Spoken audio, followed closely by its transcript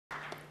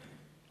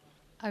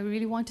I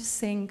really want to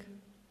sing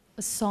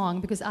a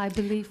song because I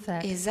believe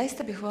that I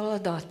zaista bih voljela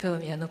da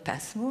otpevam jednu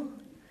pesmu.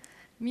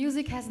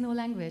 music has no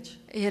language.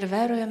 Jer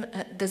verujem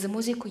da za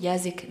muziku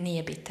jezik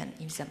nije bitan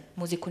i za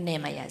muziku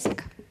nema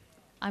jezika.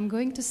 I'm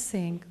going to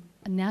sing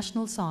a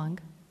national song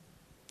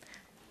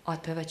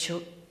Otpevaću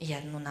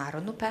jednu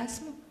narodnu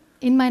pesmu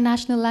in my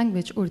national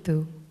language,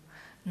 Urdu.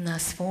 na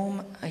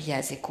svom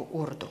jeziku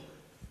Urdu.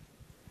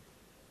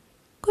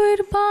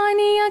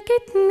 कुर्बानियाँ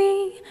कितनी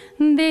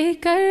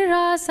देकर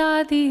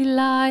आज़ादी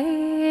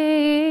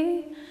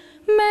लाए,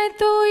 मैं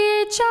तो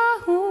ये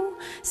चाहूँ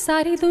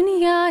सारी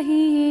दुनिया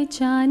ही ये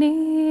जाने,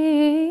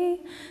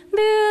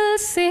 दिल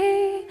से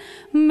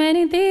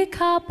मैंने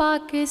देखा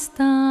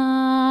पाकिस्तान,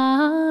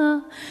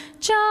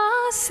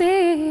 चाह से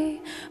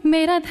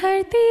मेरा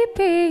धरती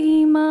पे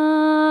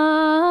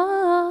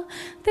ईमान,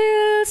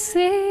 दिल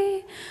से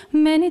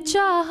मैंने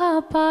चाहा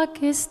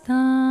पाकिस्तान,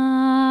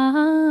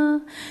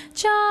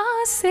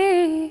 चाह से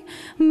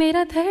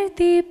मेरा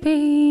धरती पे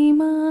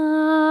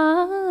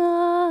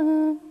ईमान.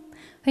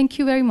 Thank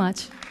you very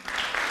much.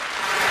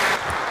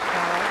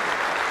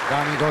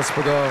 Dame i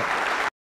gospodo,